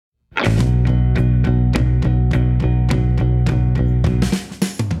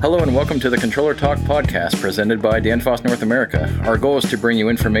Hello and welcome to the Controller Talk podcast presented by Danfoss North America. Our goal is to bring you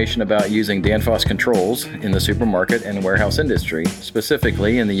information about using Danfoss controls in the supermarket and warehouse industry,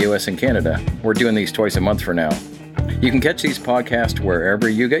 specifically in the US and Canada. We're doing these twice a month for now. You can catch these podcasts wherever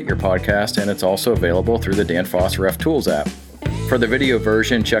you get your podcast, and it's also available through the Danfoss Ref Tools app. For the video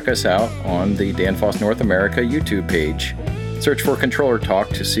version, check us out on the Danfoss North America YouTube page. Search for Controller Talk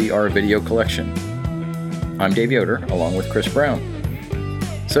to see our video collection. I'm Dave Yoder, along with Chris Brown.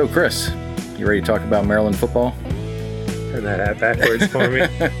 So, Chris, you ready to talk about Maryland football? Turn that hat backwards for me.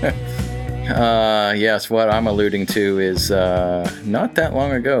 Yes, what I'm alluding to is not that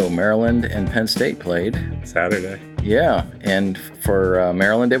long ago, Maryland and Penn State played. Saturday. Yeah, and for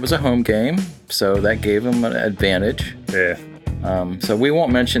Maryland, it was a home game, so that gave them an advantage. Yeah. So we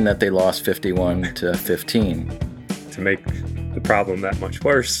won't mention that they lost 51-15. To make the problem that much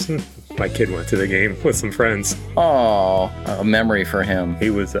worse, my kid went to the game with some friends. Oh, a memory for him. He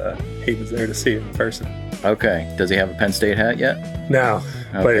was there to see it in person. Okay. Does he have a Penn State hat yet? No.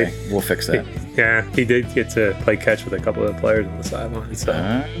 Okay, we'll fix that. He did get to play catch with a couple of the players on the sideline. So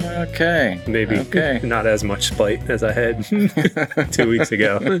okay. Maybe not as much spite as I had 2 weeks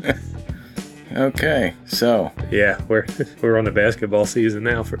ago. Okay, so yeah, we're on the basketball season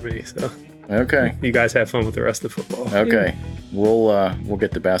now for me. So okay, you guys have fun with the rest of football. Okay, we'll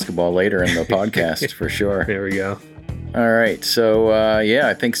get to basketball later in the podcast for sure. There we go. All right, so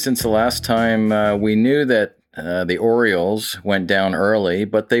I think since the last time we knew that the Orioles went down early,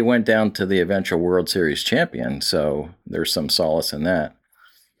 but they went down to the eventual World Series champion, so there's some solace in that.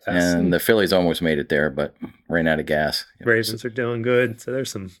 And the Phillies almost made it there, but ran out of gas. Ravens are doing good, so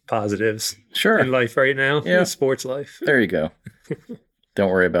there's some positives in life right now. Yeah. Sports life. There you go. Don't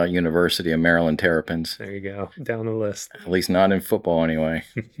worry about University of Maryland Terrapins. There you go. Down the list. At least not in football anyway.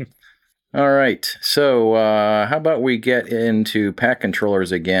 All right. So how about we get into pack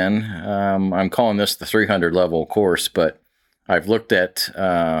controllers again? I'm calling this the 300 level course, but I've looked at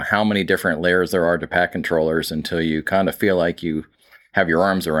how many different layers there are to pack controllers until you kind of feel like you have your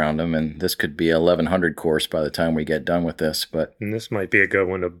arms around them, and this could be a 1100 course by the time we get done with this. And this might be a good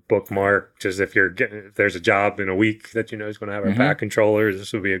one to bookmark, just if there's a job in a week that you know is going to have a pack controllers,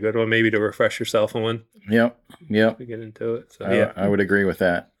 this would be a good one maybe to refresh yourself on. Yep. To get into it. So I would agree with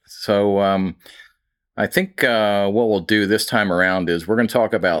that. So I think what we'll do this time around is we're going to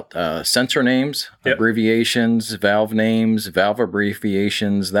talk about sensor names, abbreviations, valve names, valve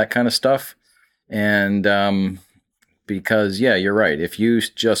abbreviations, that kind of stuff. And because, you're right. If you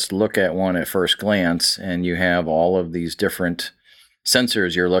just look at one at first glance and you have all of these different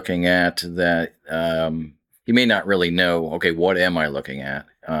sensors you're looking at that you may not really know, okay, what am I looking at?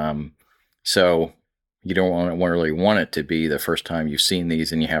 So you don't really want it to be the first time you've seen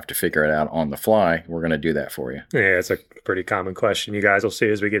these and you have to figure it out on the fly. We're going to do that for you. Yeah, it's a pretty common question you guys will see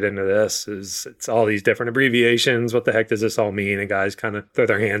as we get into this. It's all these different abbreviations. What the heck does this all mean? And guys kind of throw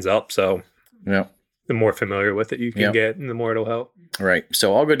their hands up. So the more familiar with it you can get, and the more it'll help. Right.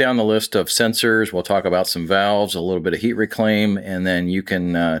 So I'll go down the list of sensors. We'll talk about some valves, a little bit of heat reclaim, and then you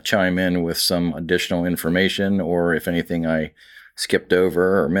can chime in with some additional information or if anything I skipped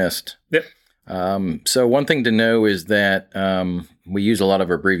over or missed. Yep. So one thing to know is that we use a lot of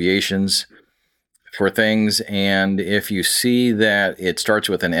abbreviations for things, and if you see that it starts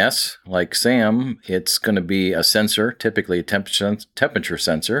with an S, like Sam, it's going to be a sensor, typically a temperature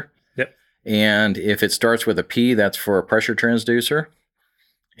sensor. And if it starts with a P, that's for a pressure transducer.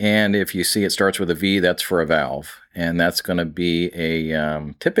 And if you see it starts with a V, that's for a valve. And that's going to be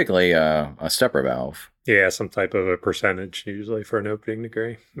typically a stepper valve. Yeah, some type of a percentage usually for an opening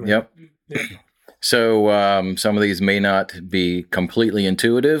degree. Yep. So some of these may not be completely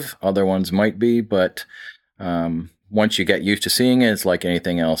intuitive. Other ones might be. But once you get used to seeing it, it's like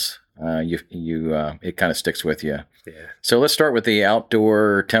anything else. It kind of sticks with you. Yeah. So let's start with the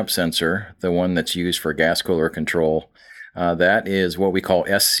outdoor temp sensor, the one that's used for gas cooler control. That is what we call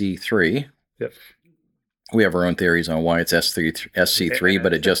SC3. Yep. We have our own theories on why it's SC3,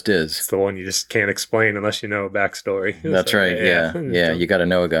 but it just is. It's the one you just can't explain unless you know a backstory. That's right. Yeah. You got to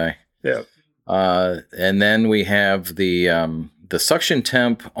know a guy. Yeah. And then we have the suction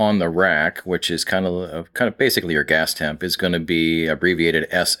temp on the rack, which is kind of basically your gas temp, is going to be abbreviated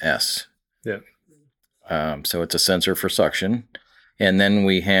SS. Yeah. So it's a sensor for suction. And then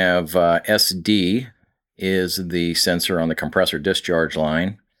we have SD is the sensor on the compressor discharge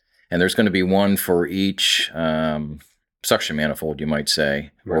line. And there's going to be one for each suction manifold, you might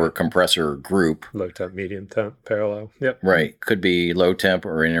say, or compressor group. Low temp, medium temp, parallel. Yep. Right. Could be low temp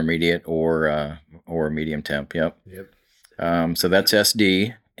or intermediate or medium temp. Yep. Yep. So that's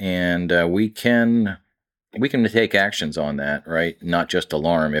SD. And we can we can take actions on that, right? Not just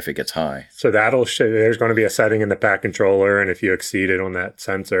alarm if it gets high. So that'll show there's going to be a setting in the pack controller, and if you exceed it on that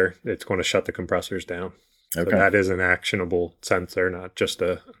sensor, it's going to shut the compressors down. Okay. So that is an actionable sensor, not just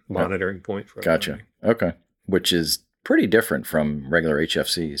a monitoring point for Gotcha. Alarming. Okay. Which is pretty different from regular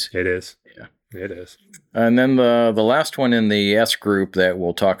HFCs. It is. Yeah. It is. And then the last one in the S group that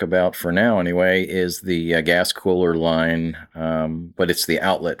we'll talk about for now anyway is the gas cooler line, but it's the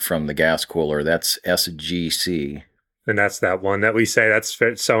outlet from the gas cooler. That's SGC. And that's that one that we say that's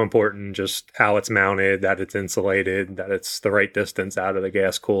so important, just how it's mounted, that it's insulated, that it's the right distance out of the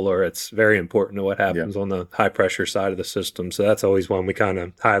gas cooler. It's very important to what happens on the high pressure side of the system. So that's always one we kind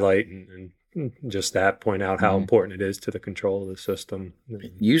of highlight and just that point out how important it is to the control of the system.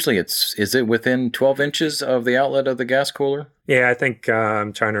 Usually is it within 12 inches of the outlet of the gas cooler? Yeah, I think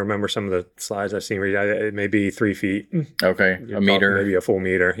I'm trying to remember some of the slides I've seen. It may be 3 feet. Okay, a meter. Maybe a full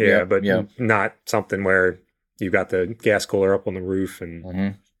meter. Yeah, but not something where you've got the gas cooler up on the roof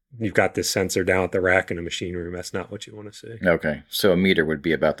and you've got this sensor down at the rack in a machine room. That's not what you want to see. Okay. So a meter would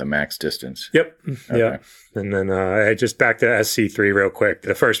be about the max distance. Yep. Okay. Yeah. And then just back to SC3 real quick.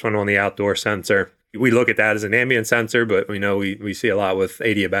 The first one on the outdoor sensor, we look at that as an ambient sensor, but we know we see a lot with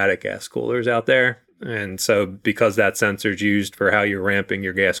adiabatic gas coolers out there. And so because that sensor is used for how you're ramping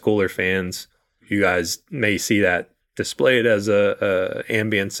your gas cooler fans, you guys may see that displayed as a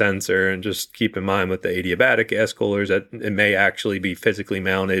ambient sensor, and just keep in mind with the adiabatic gas coolers that it may actually be physically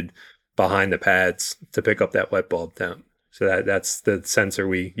mounted behind the pads to pick up that wet bulb temp. So that's the sensor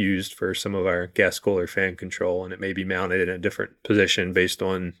we used for some of our gas cooler fan control, and it may be mounted in a different position based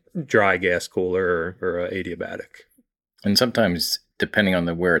on dry gas cooler or adiabatic. And sometimes, depending on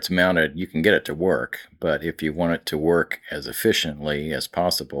where it's mounted, you can get it to work. But if you want it to work as efficiently as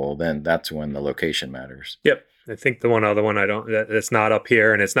possible, then that's when the location matters. Yep. I think the one other one that's not up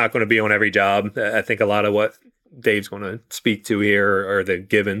here, and it's not going to be on every job. I think a lot of what Dave's going to speak to here are the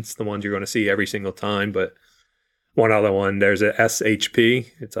givens, the ones you're going to see every single time. But one other one, there's a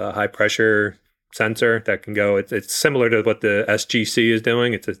SHP. It's a high pressure sensor that can go. It's similar to what the SGC is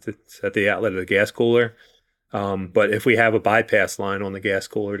doing. It's at the outlet of the gas cooler. But if we have a bypass line on the gas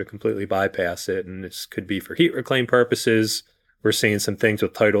cooler to completely bypass it, and this could be for heat reclaim purposes. We're seeing some things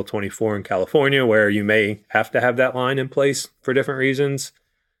with Title 24 in California where you may have to have that line in place for different reasons.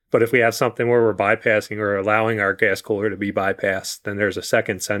 But if we have something where we're bypassing or allowing our gas cooler to be bypassed, then there's a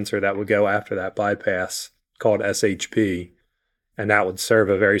second sensor that would go after that bypass called SHP. And that would serve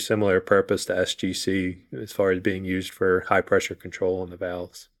a very similar purpose to SGC as far as being used for high pressure control on the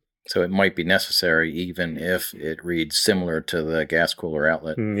valves. So it might be necessary even if it reads similar to the gas cooler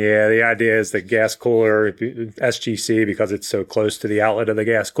outlet. Yeah, the idea is the gas cooler, SGC, because it's so close to the outlet of the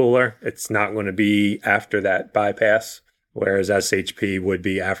gas cooler, it's not going to be after that bypass, whereas SHP would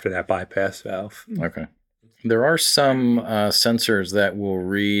be after that bypass valve. Okay. There are some sensors that will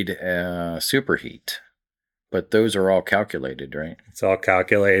read superheat, but those are all calculated, right? It's all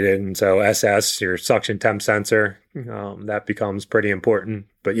calculated. And so SS, your suction temp sensor, that becomes pretty important.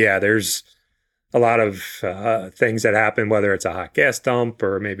 But yeah, there's a lot of things that happen, whether it's a hot gas dump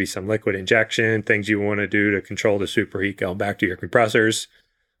or maybe some liquid injection, things you want to do to control the superheat going back to your compressors.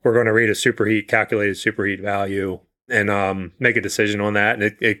 We're going to read a calculated superheat value and make a decision on that.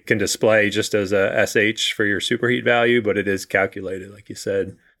 And it can display just as a SH for your superheat value, but it is calculated, like you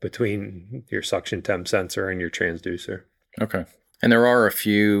said, between your suction temp sensor and your transducer. Okay. And there are a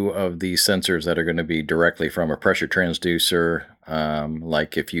few of these sensors that are going to be directly from a pressure transducer.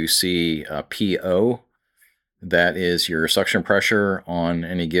 Like if you see a PO, that is your suction pressure on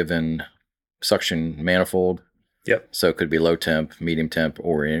any given suction manifold. Yep. So it could be low temp, medium temp,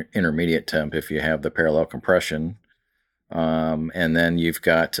 or intermediate temp if you have the parallel compression. And then you've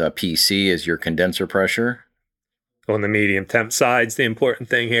got PC is your condenser pressure. On the medium temp sides, the important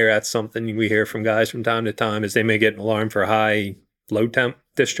thing here, that's something we hear from guys from time to time, is they may get an alarm for high low temp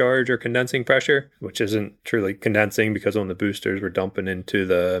discharge or condensing pressure, which isn't truly condensing because on the boosters we're dumping into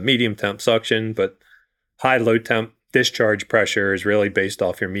the medium temp suction, but high low temp discharge pressure is really based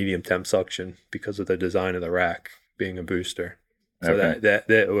off your medium temp suction because of the design of the rack being a booster. So Okay.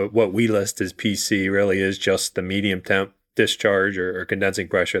 that what we list as PC really is just the medium temp discharge or condensing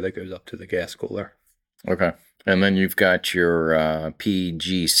pressure that goes up to the gas cooler. Okay. And then you've got your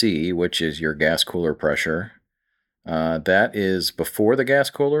PGC, which is your gas cooler pressure. That is before the gas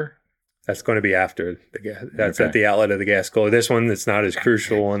cooler? That's going to be after the gas. That's okay. At the outlet of the gas cooler. This one, it's not as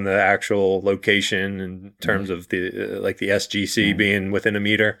crucial in the actual location in terms of the like the SGC being within a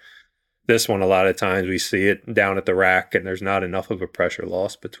meter. This one, a lot of times we see it down at the rack, and there's not enough of a pressure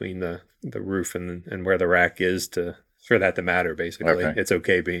loss between the roof and where the rack is for that to matter. Basically, okay. It's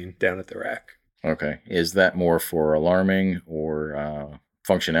okay being down at the rack. Okay. Is that more for alarming or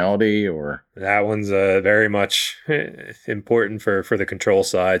functionality or? That one's very much important for the control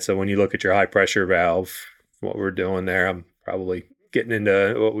side. So when you look at your high pressure valve, what we're doing there, I'm probably getting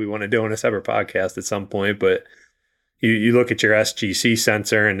into what we want to do on a separate podcast at some point, but you look at your SGC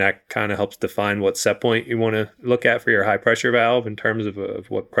sensor, and that kind of helps define what set point you want to look at for your high pressure valve in terms of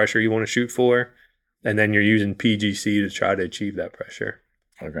what pressure you want to shoot for. And then you're using PGC to try to achieve that pressure.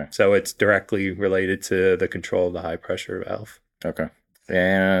 Okay. So it's directly related to the control of the high pressure valve. Okay.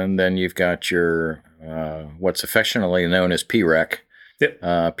 And then you've got your what's affectionately known as PREC. Yep.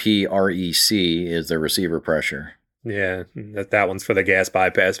 PREC is the receiver pressure. Yeah, that one's for the gas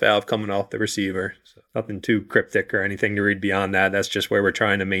bypass valve coming off the receiver. So nothing too cryptic or anything to read beyond that. That's just where we're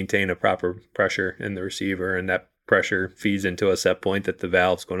trying to maintain a proper pressure in the receiver, and that pressure feeds into a set point that the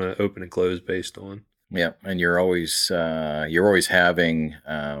valve's going to open and close based on. Yeah, and you're always having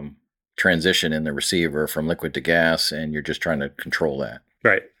transition in the receiver from liquid to gas, and you're just trying to control that.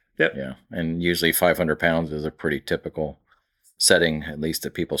 Right. Yep. Yeah, and usually 500 pounds is a pretty typical setting, at least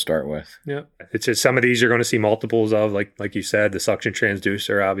that people start with. Yeah, it's just some of these you're going to see multiples of, like you said, the suction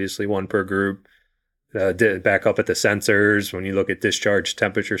transducer, obviously one per group. Back up at the sensors, when you look at discharge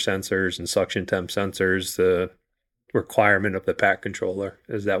temperature sensors and suction temp sensors, the requirement of the pack controller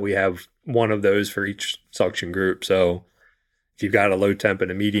is that we have one of those for each suction group. So if you've got a low temp and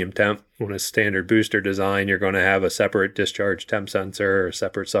a medium temp on a standard booster design, you're going to have a separate discharge temp sensor, a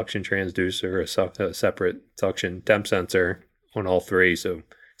separate suction transducer, a separate suction temp sensor on all three. So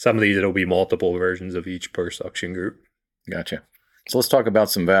some of these, it'll be multiple versions of each per suction group. Gotcha. So let's talk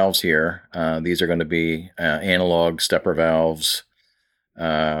about some valves here. These are going to be analog stepper valves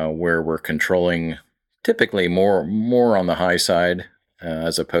where we're controlling typically more on the high side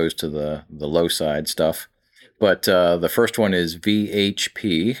as opposed to the low side stuff. But the first one is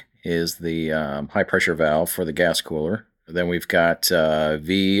VHP, is the high pressure valve for the gas cooler. Then we've got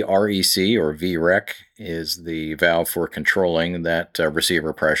VREC, or VREC, is the valve for controlling that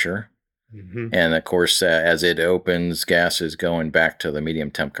receiver pressure. Mm-hmm. And of course, as it opens, gas is going back to the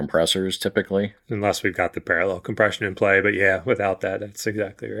medium temp compressors typically. Unless we've got the parallel compression in play. But yeah, without that, that's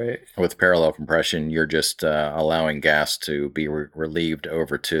exactly right. With parallel compression, you're just allowing gas to be relieved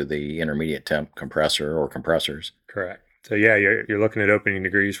over to the intermediate temp compressor or compressors. Correct. So yeah, you're looking at opening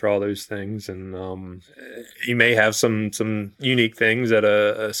degrees for all those things, and you may have some unique things that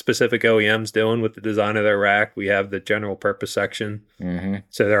a specific OEM's doing with the design of their rack. We have the general purpose section, mm-hmm.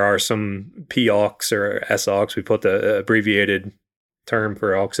 So there are some PAUX or SAUX. We put the abbreviated term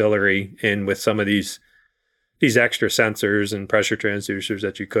for auxiliary in with some of these extra sensors and pressure transducers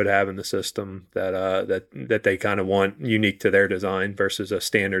that you could have in the system that they kind of want unique to their design versus a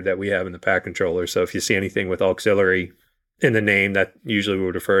standard that we have in the pack controller. So if you see anything with auxiliary in the name, that usually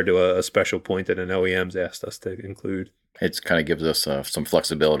would refer to a special point that an OEM's asked us to include. It kind of gives us some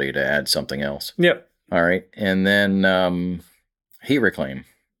flexibility to add something else. Yep. All right. And then heat reclaim.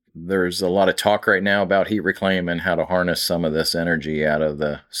 There's a lot of talk right now about heat reclaim and how to harness some of this energy out of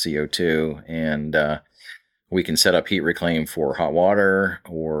the CO2. And we can set up heat reclaim for hot water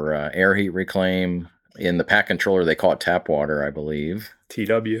or air heat reclaim. In the pack controller, they call it tap water, I believe.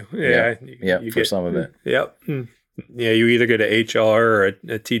 TW. Yeah. For some of it. Yep. Yeah, you either get a HR or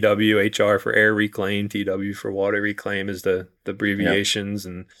a TW. HR for air reclaim, TW for water reclaim is the abbreviations.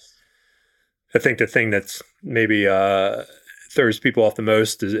 Yep. And I think the thing that's maybe throws people off the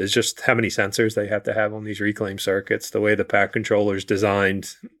most is just how many sensors they have to have on these reclaim circuits. The way the pack controller is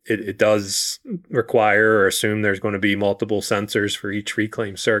designed, it does require or assume there's going to be multiple sensors for each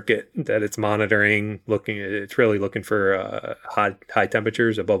reclaim circuit that it's monitoring. It's really looking for high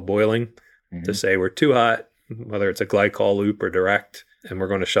temperatures above boiling, mm-hmm. to say we're too hot, whether it's a glycol loop or direct, and we're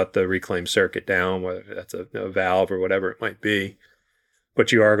going to shut the reclaim circuit down, whether that's a valve or whatever it might be.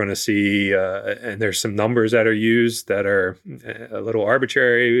 But you are going to see, and there's some numbers that are used that are a little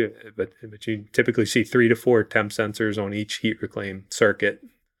arbitrary, but you typically see 3 to 4 temp sensors on each heat reclaim circuit.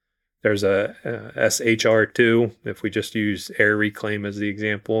 There's a SHR2, if we just use air reclaim as the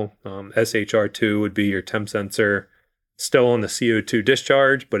example. SHR2 would be your temp sensor still on the CO2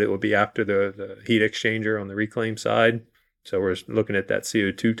 discharge, but it would be after the heat exchanger on the reclaim side. So we're looking at that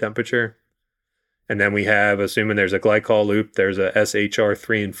CO2 temperature. And then we have, assuming there's a glycol loop, there's a SHR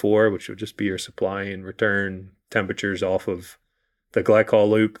 3 and 4, which would just be your supply and return temperatures off of the glycol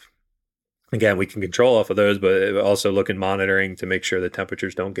loop. Again, we can control off of those, but also look in monitoring to make sure the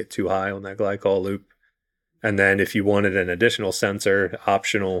temperatures don't get too high on that glycol loop. And then if you wanted an additional sensor,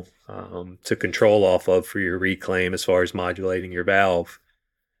 optional, to control off of for your reclaim as far as modulating your valve,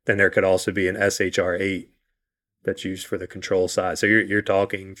 then there could also be an SHR 8. that's used for the control side. So you're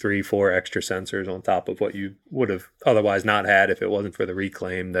talking 3-4 extra sensors on top of what you would have otherwise not had if it wasn't for the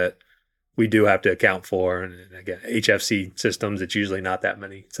reclaim that we do have to account for. And again, HFC systems, it's usually not that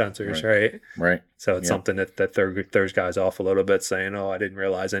many sensors, right? Right. So it's something that throws guys off a little bit, saying, oh, I didn't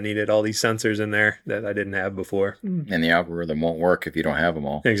realize I needed all these sensors in there that I didn't have before. And the algorithm won't work if you don't have them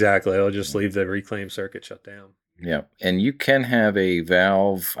all. Exactly. It'll just leave the reclaim circuit shut down. Yeah. And you can have a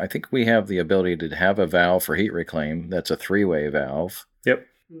valve. I think we have the ability to have a valve for heat reclaim. That's a 3-way valve. Yep.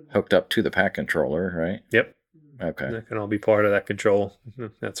 Hooked up to the pack controller, right? Yep. Okay. That can all be part of that control.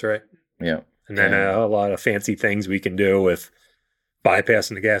 That's right. Yeah. And then a lot of fancy things we can do with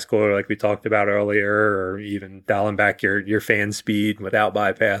bypassing the gas cooler like we talked about earlier, or even dialing back your fan speed without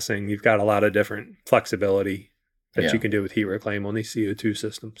bypassing. You've got a lot of different flexibility that you can do with heat reclaim on these CO2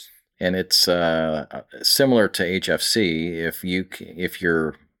 systems. And it's similar to HFC. If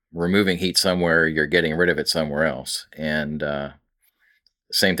you're removing heat somewhere, you're getting rid of it somewhere else. And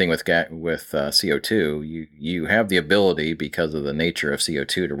same thing with CO2. You have the ability, because of the nature of CO2,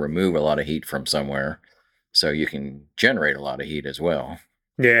 to remove a lot of heat from somewhere, so you can generate a lot of heat as well.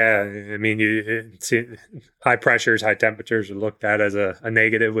 Yeah, I mean, high pressures, high temperatures are looked at as a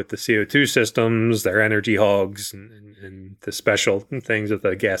negative with the CO2 systems. They're energy hogs, and the special things with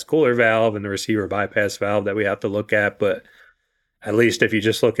the gas cooler valve and the receiver bypass valve that we have to look at. But at least if you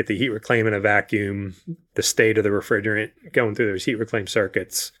just look at the heat reclaim in a vacuum, the state of the refrigerant going through those heat reclaim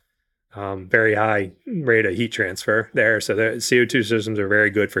circuits, very high rate of heat transfer there. So the CO2 systems are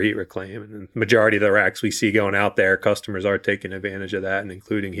very good for heat reclaim. And the majority of the racks we see going out there, customers are taking advantage of that and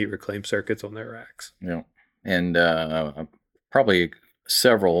including heat reclaim circuits on their racks. Yeah. And probably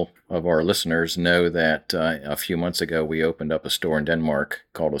several of our listeners know that a few months ago we opened up a store in Denmark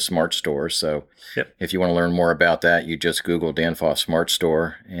called a Smart Store. So if you want to learn more about that, you just Google Danfoss Smart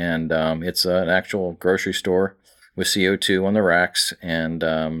Store, and it's an actual grocery store with CO2 on the racks and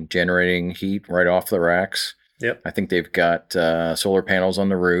generating heat right off the racks. Yep. I think they've got solar panels on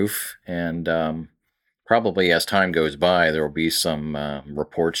the roof, and probably as time goes by, there will be some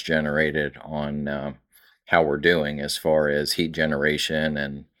reports generated on how we're doing as far as heat generation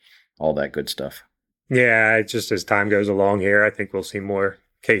and all that good stuff. Yeah, it's just as time goes along here, I think we'll see more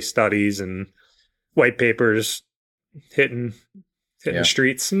case studies and white papers hitting the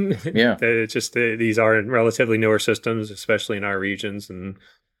streets. Yeah. It's just these are relatively newer systems, especially in our regions, and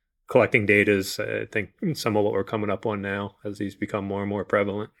collecting data is, I think, some of what we're coming up on now as these become more and more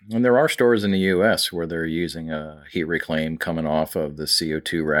prevalent. And there are stores in the U.S. where they're using a heat reclaim coming off of the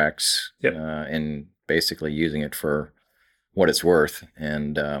CO2 racks and basically using it for what it's worth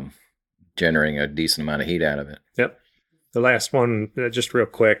and generating a decent amount of heat out of it. Yep. The last one, just real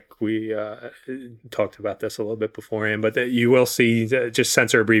quick, we talked about this a little bit beforehand, but you will see just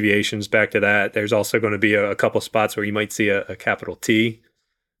sensor abbreviations back to that. There's also going to be a couple spots where you might see a capital T.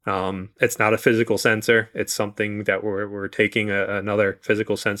 It's not a physical sensor. It's something that we're taking another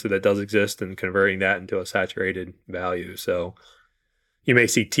physical sensor that does exist and converting that into a saturated value. So you may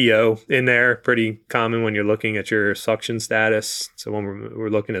see TO in there, pretty common when you're looking at your suction status. So when we're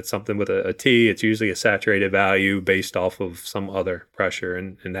looking at something with a T, it's usually a saturated value based off of some other pressure.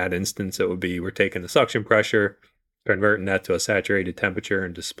 And in that instance, it would be we're taking the suction pressure, converting that to a saturated temperature,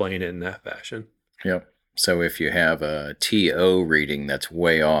 and displaying it in that fashion. Yep. So if you have a TO reading that's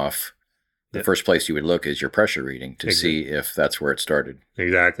way off, the first place you would look is your pressure reading to see if that's where it started.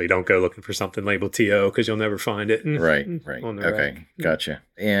 Exactly. Don't go looking for something labeled TO because you'll never find it. Right. Okay. Gotcha.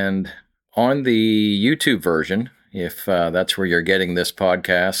 And on the YouTube version, if that's where you're getting this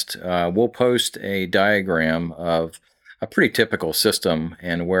podcast, we'll post a diagram of a pretty typical system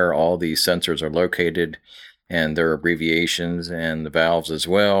and where all these sensors are located and their abbreviations and the valves as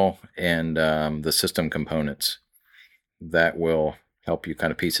well, and the system components. That will help you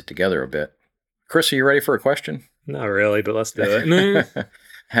kind of piece it together a bit. Chris, are you ready for a question? Not really, but let's do it.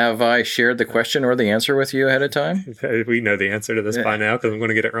 Have I shared the question or the answer with you ahead of time? We know the answer to this by now because I'm going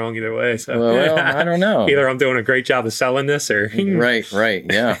to get it wrong either way. So well, I don't know. Either I'm doing a great job of selling this or... Right.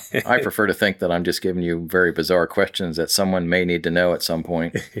 Yeah. I prefer to think that I'm just giving you very bizarre questions that someone may need to know at some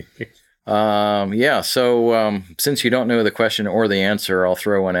point. So since you don't know the question or the answer, I'll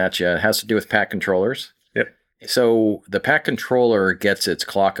throw one at you. It has to do with pack controllers. Yep. So the pack controller gets its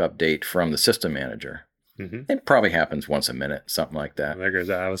clock update from the system manager. Mm-hmm. It probably happens once a minute, something like that. There goes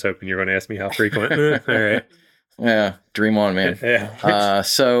that. I was hoping you were going to ask me how frequent. All right. Yeah, dream on, man. Yeah.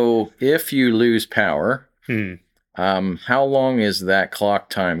 So if you lose power, how long is that clock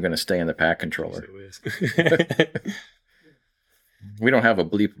time going to stay in the pack controller? We don't have a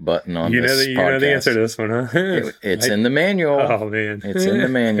bleep button on this podcast. You know the answer to this one, huh? It's in the manual. Oh, man. It's in the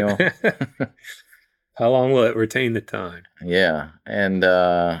manual. How long will it retain the time? Yeah. And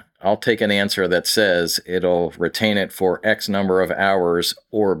I'll take an answer that says it'll retain it for X number of hours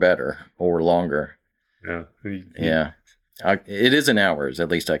or better or longer. Yeah. Yeah. It is in hours. At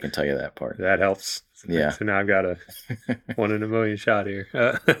least I can tell you that part. That helps. Yeah. So now I've got a 1 in a million shot here.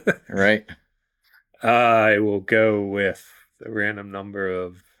 Right. I will go with a random number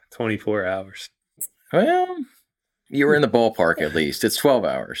of 24 hours. Well, you were in the ballpark at least. It's 12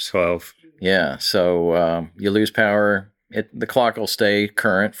 hours. 12. Yeah. So you lose power. The clock will stay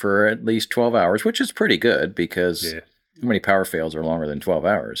current for at least 12 hours, which is pretty good because how many power fails are longer than 12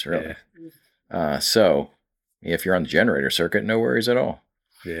 hours, really? Yeah. So if you're on the generator circuit, no worries at all.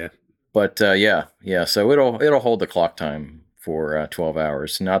 Yeah. But yeah. So it'll hold the clock time for 12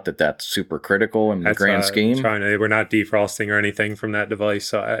 hours. Not that that's super critical in the grand scheme. We're not defrosting or anything from that device.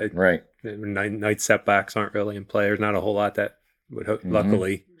 So right. Night setbacks aren't really in play. There's not a whole lot that would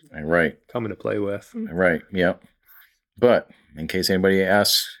luckily come into play with. Right. Yep. But in case anybody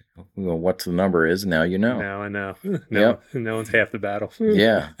asks what the number is, now you know. Now I know. No one's half the battle.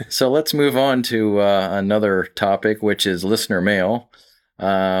 Yeah. So let's move on to another topic, which is listener mail.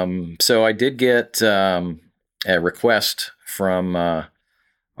 So I did get a request from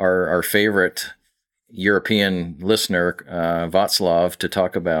our favorite European listener, Václav, to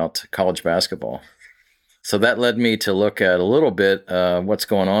talk about college basketball. So that led me to look at a little bit what's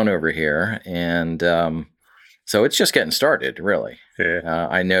going on over here. And so it's just getting started, really. Yeah.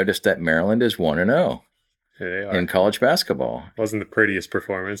 I noticed that Maryland is 1-0 in college basketball. Wasn't the prettiest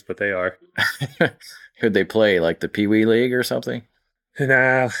performance, but they are. Who'd they play, like the Pee Wee League or something?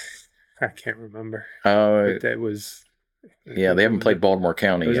 Nah, I can't remember. That was... Yeah, they haven't played Baltimore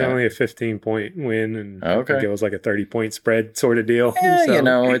County yet. It was only a 15-point win, and I think it was like a 30-point spread sort of deal. Yeah,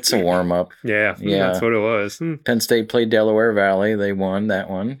 so, it's a warm-up. Yeah, that's what it was. Penn State played Delaware Valley. They won that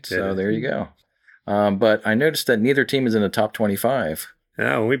one, so there you go. But I noticed that neither team is in the top 25.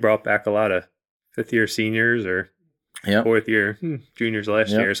 Yeah, we brought back a lot of fifth-year seniors or fourth-year juniors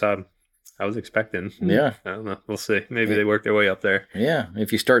last year, so I was expecting. Yeah. I don't know. We'll see. Maybe they work their way up there. Yeah.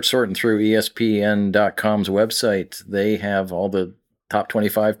 If you start sorting through ESPN.com's website, they have all the top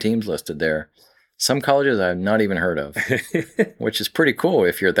 25 teams listed there. Some colleges I've not even heard of, which is pretty cool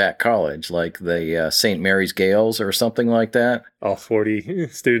if you're that college, like the St. Mary's Gales or something like that. All 40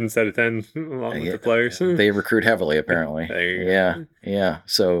 students that attend along with the players. They recruit heavily, apparently. Yeah.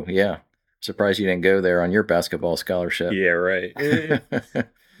 So, surprised you didn't go there on your basketball scholarship. Yeah, right.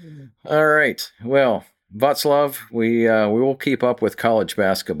 All right. Well, Václav, we will keep up with college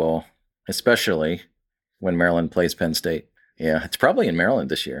basketball, especially when Maryland plays Penn State. Yeah, it's probably in Maryland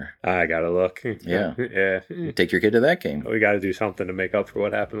this year. I got to look. Yeah. Take your kid to that game. We got to do something to make up for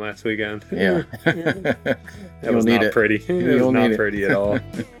what happened last weekend. Yeah. That was not pretty. It was not pretty at all.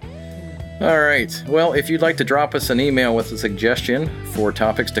 All right. Well, if you'd like to drop us an email with a suggestion for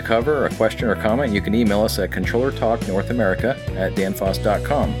topics to cover, a question or comment, you can email us at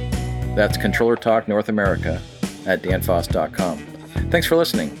controllertalknorthamerica@danfoss.com. That's controllertalknorthamerica@danfoss.com. Thanks for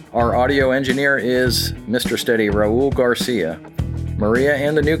listening. Our audio engineer is Mr. Steady Raul Garcia. Maria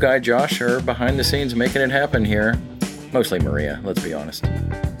and the new guy, Josh, are behind the scenes making it happen here. Mostly Maria, let's be honest.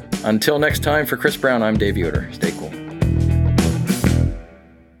 Until next time, for Chris Brown, I'm Dave Yoder. Stay cool.